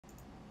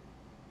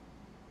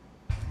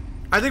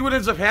I think what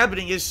ends up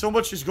happening is so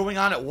much is going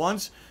on at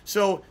once.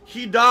 So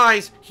he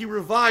dies, he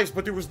revives,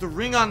 but there was the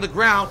ring on the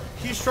ground.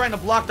 He's trying to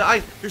block the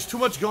ice. There's too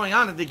much going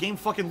on and the game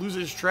fucking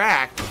loses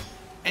track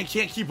and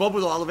can't keep up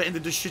with all of it, and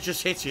then this shit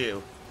just hits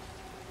you.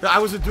 I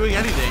wasn't doing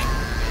anything.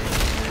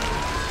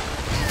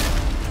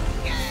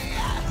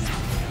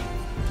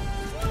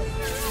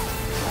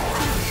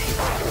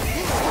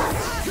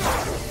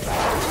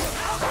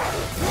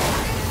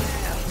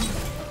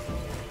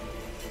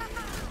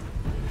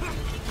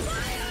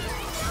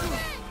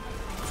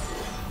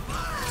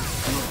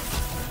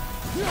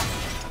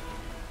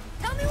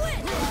 Tell me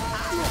when.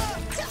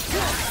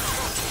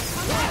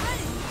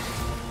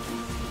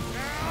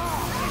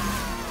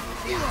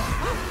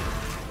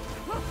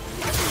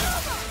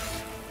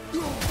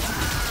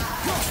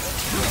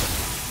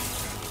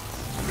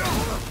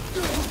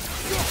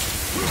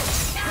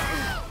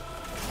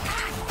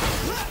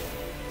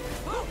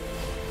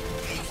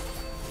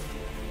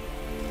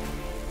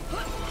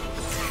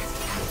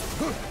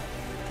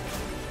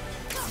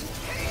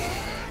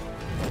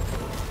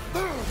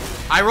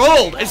 I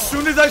rolled! As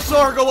soon as I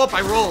saw her go up,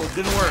 I rolled.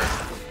 Didn't work.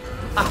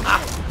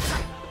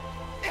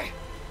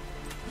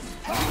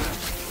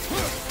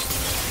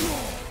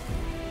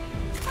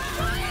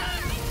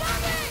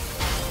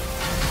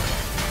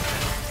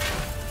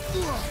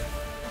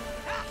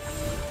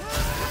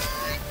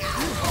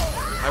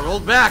 I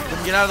rolled back.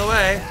 Couldn't get out of the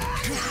way.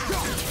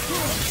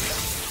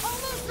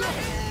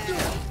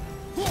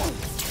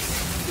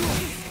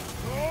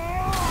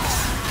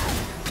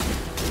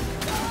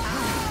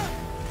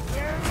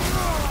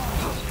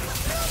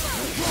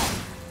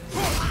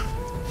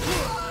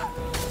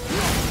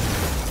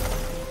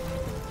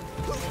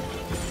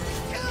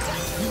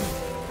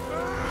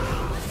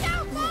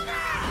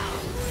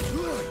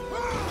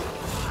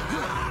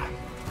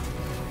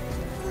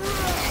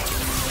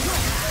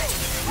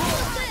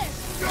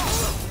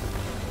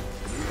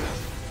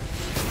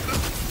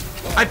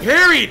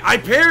 I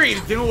parried!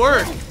 It didn't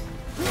work.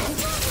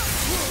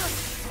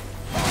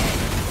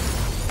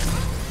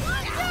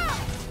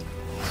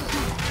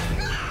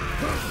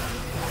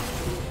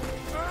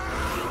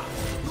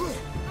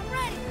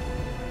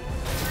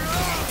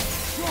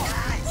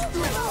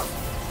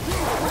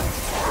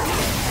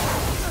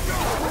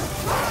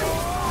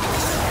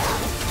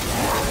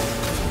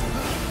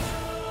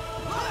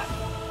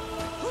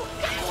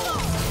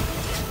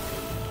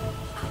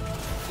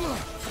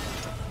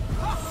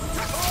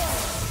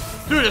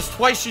 Dude, it's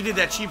twice she did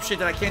that cheap shit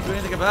that I can't do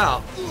anything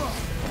about.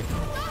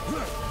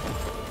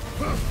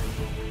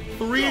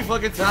 3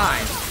 fucking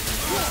times.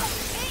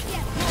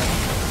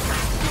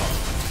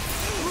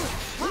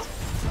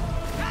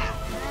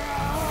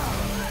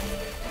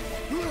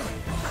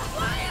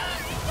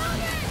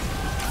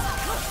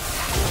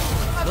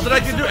 Nothing I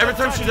can do. Every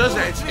time she does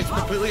that, it's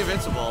completely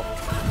invincible.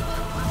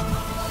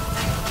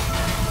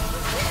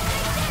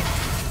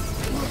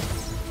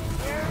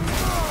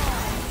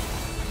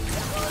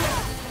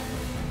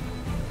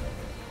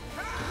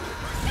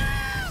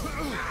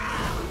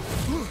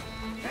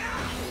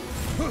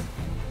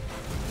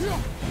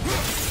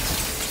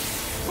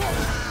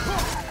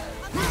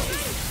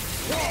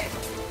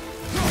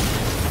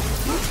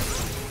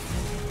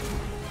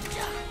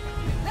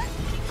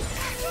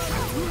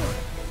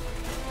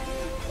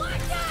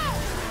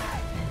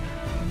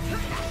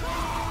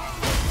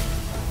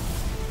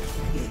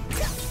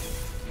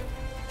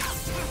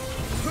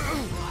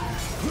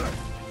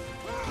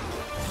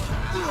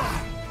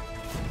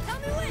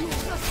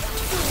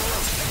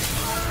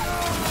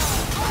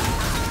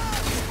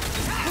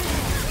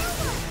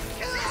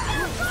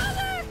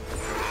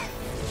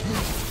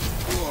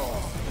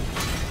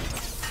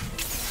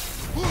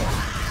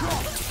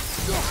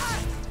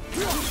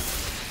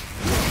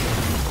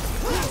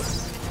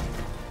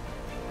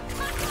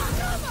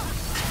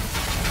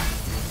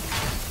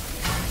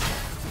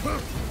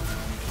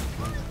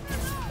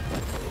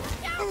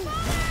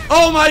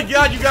 Oh my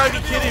god, you gotta be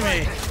kidding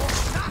me.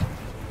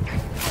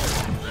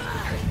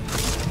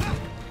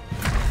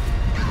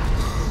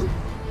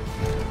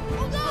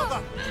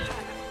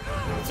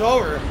 It's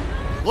over.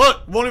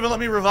 Look, won't even let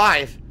me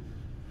revive.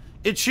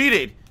 It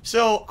cheated.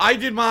 So I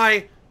did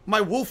my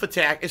wolf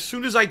attack. As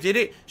soon as I did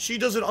it, she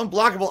does an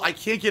unblockable I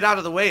can't get out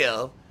of the way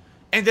of.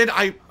 And then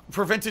I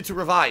prevented to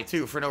revive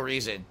too for no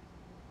reason.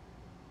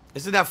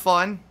 Isn't that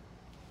fun?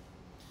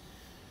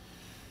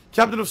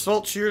 Captain of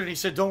Salt cheered and he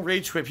said, don't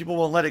rage quit, people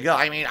won't let it go.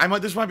 I mean,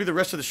 this might be the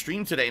rest of the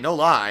stream today, no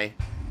lie.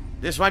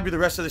 This might be the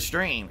rest of the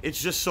stream.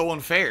 It's just so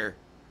unfair.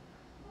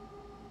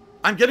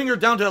 I'm getting her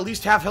down to at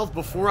least half health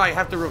before I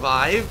have to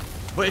revive,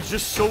 but it's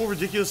just so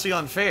ridiculously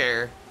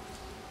unfair.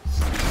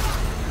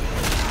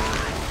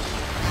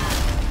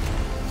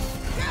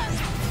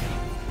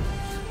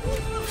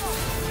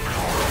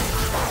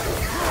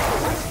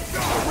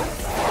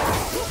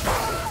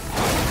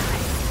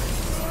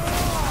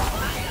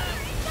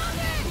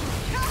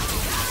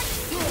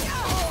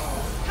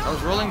 I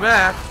was rolling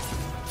back.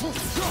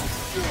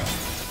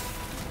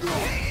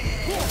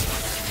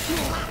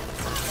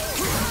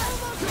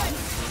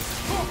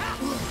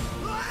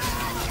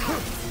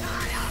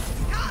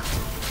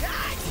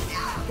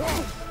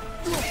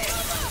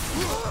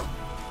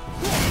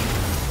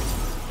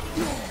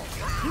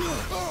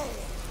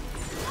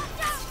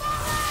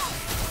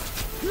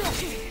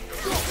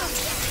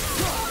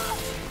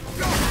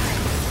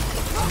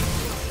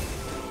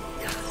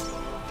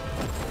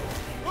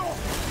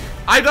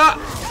 I got...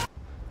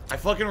 I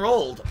fucking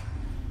rolled.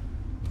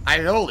 I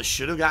rolled. It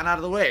should have gotten out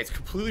of the way. It's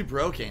completely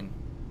broken.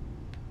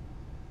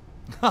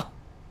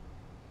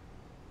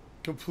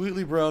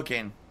 Completely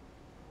broken.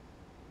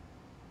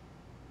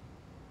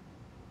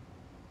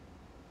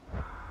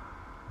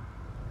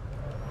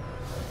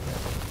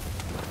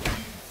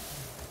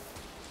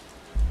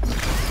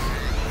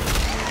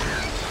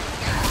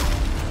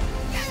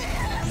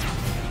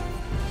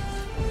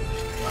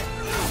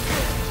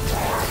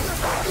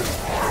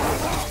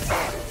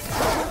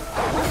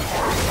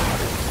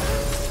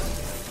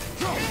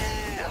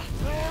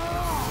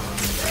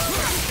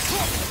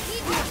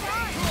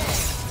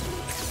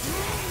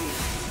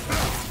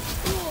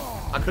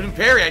 I couldn't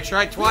parry. I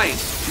tried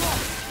twice.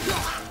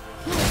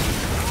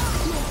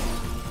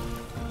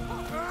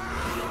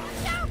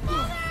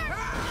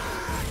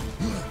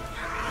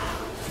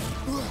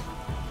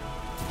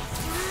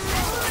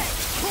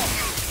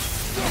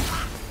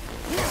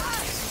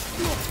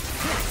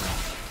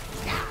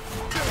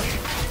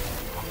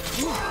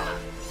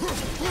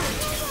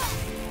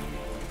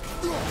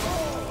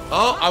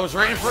 Oh, I was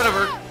right in front of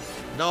her.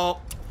 No.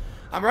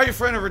 I'm right in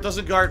front of her.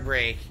 Doesn't guard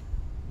break.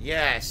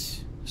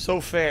 Yes.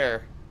 So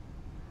fair.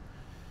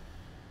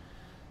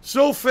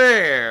 So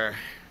fair.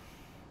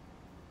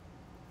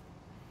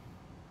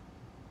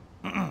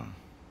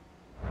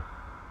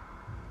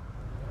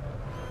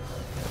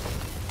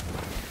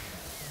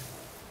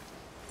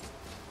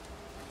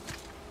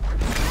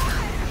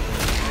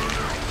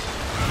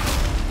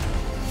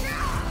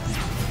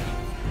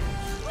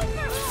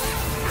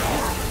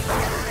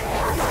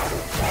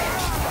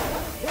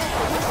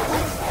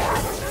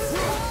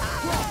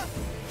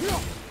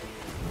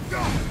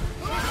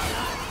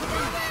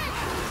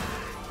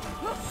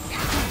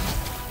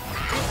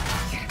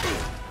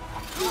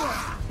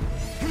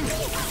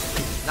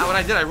 Not what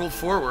I did, I rolled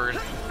forward.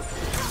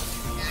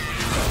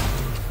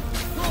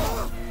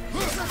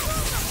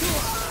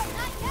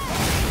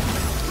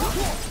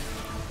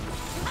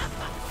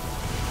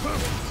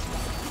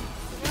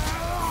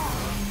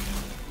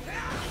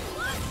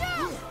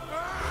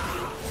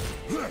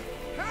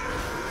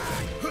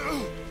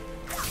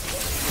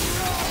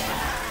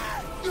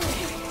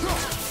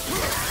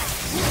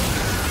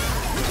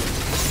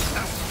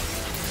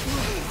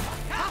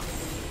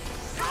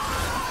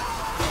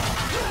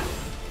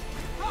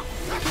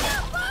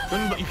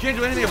 You can't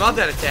do anything about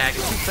that attack.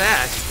 It's too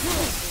fast.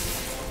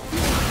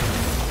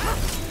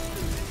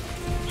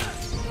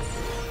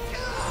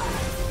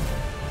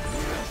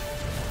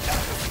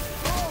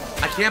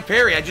 I can't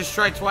parry. I just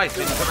tried twice.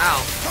 It didn't come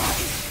out.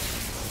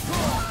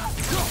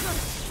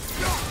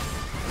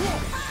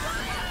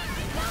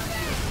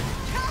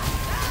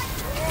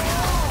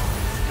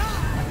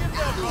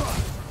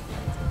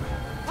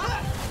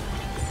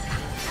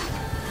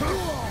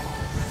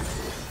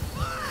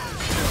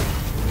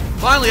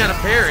 Finally had a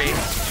parry.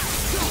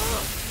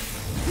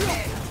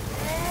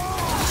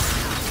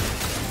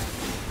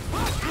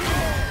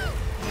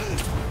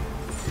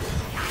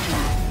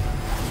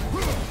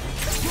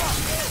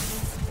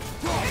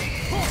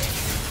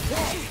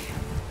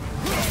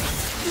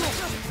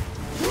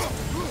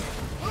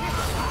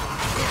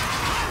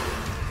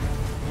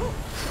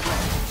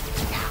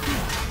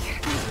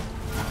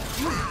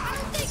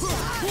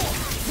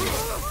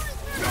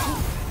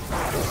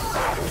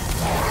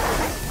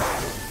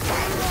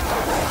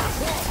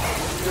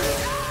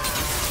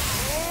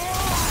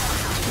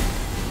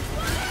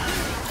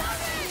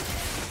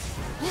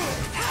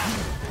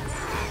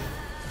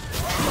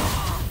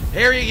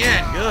 Parry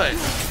again, good.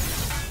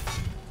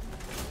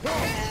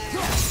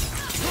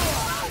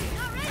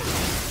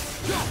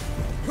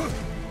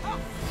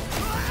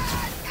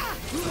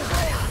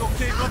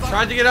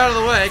 Tried to get out of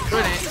the way,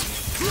 couldn't.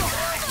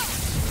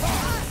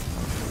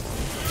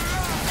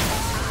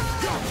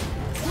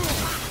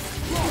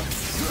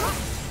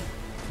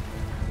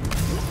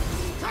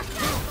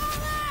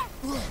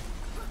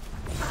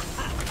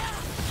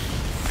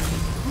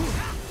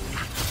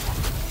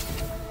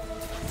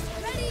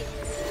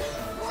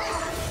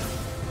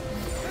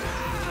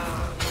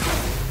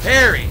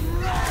 Parry.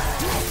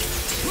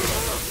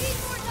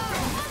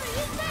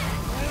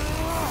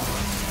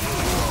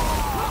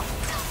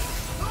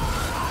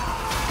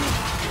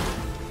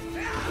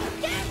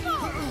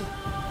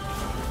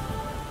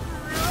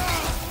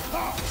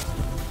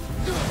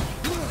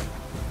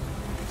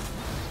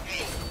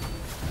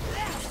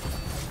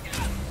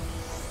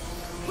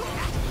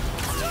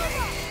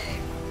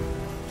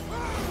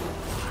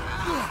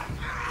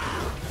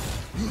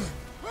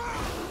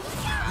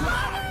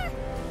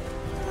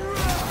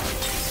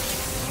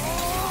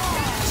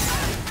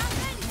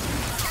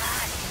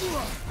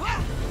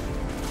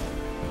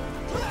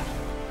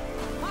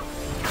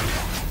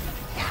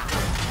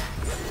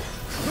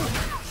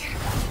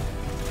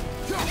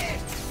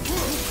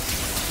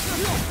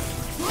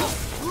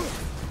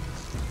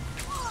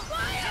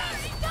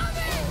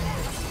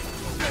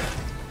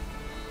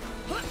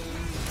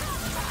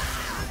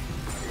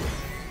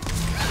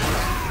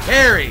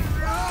 Parry.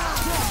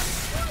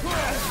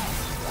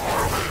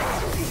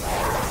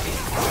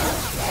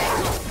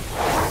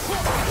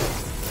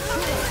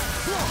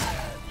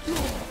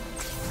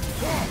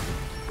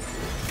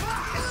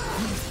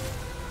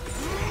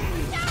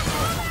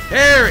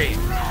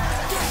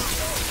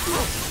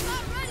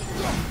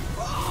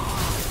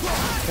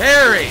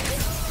 Parry!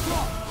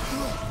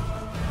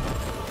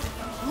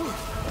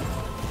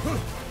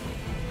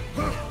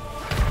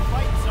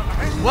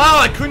 Wow,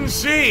 I couldn't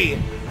see!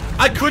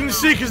 I couldn't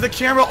see because the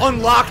camera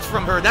unlocked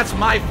from her. That's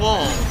my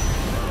fault.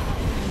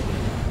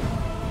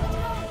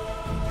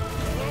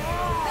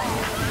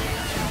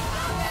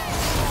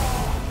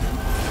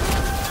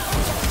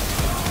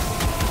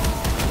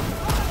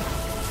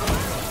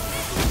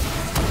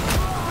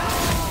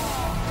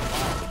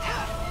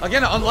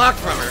 Again, it unlocked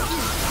from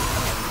her.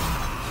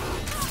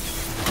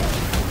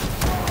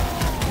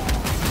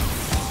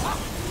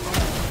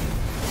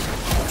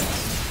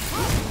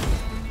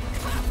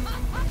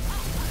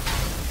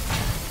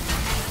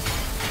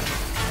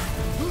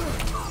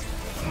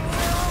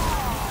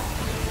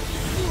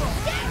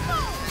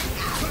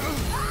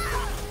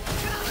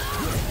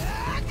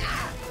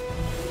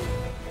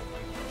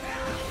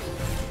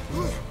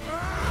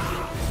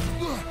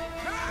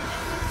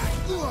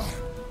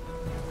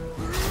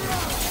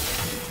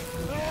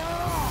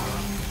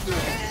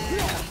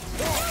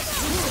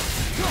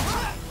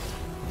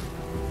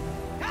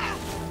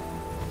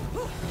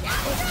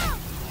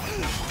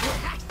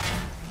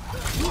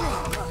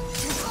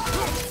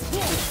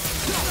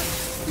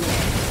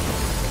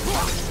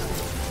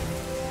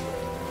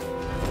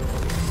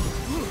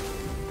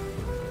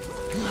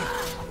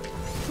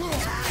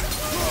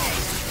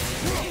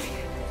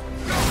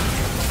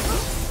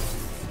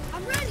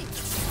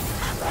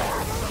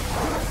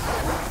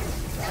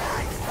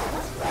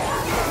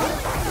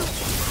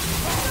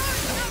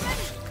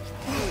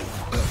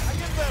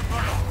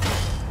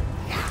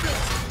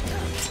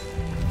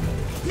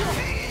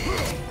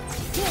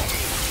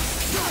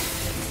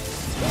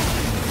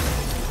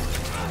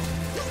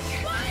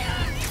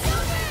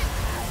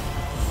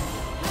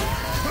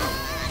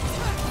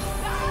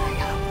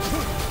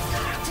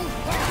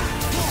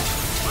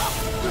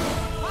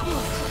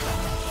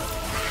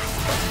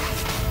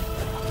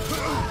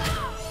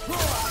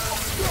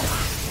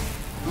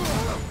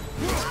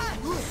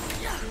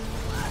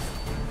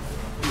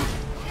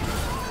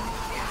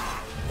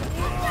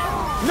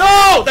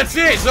 No! That's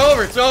it! It's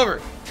over! It's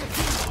over!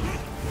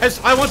 As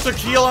I want to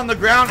heal on the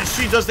ground and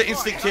she does the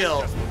instant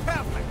kill.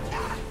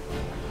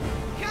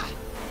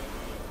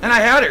 And I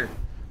had her.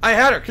 I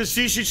had her because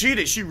she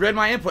cheated. She read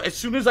my input. As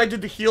soon as I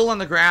did the heal on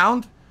the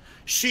ground,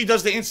 she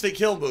does the instant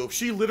kill move.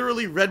 She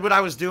literally read what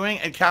I was doing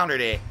and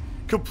countered it.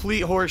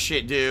 Complete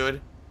horseshit,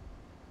 dude.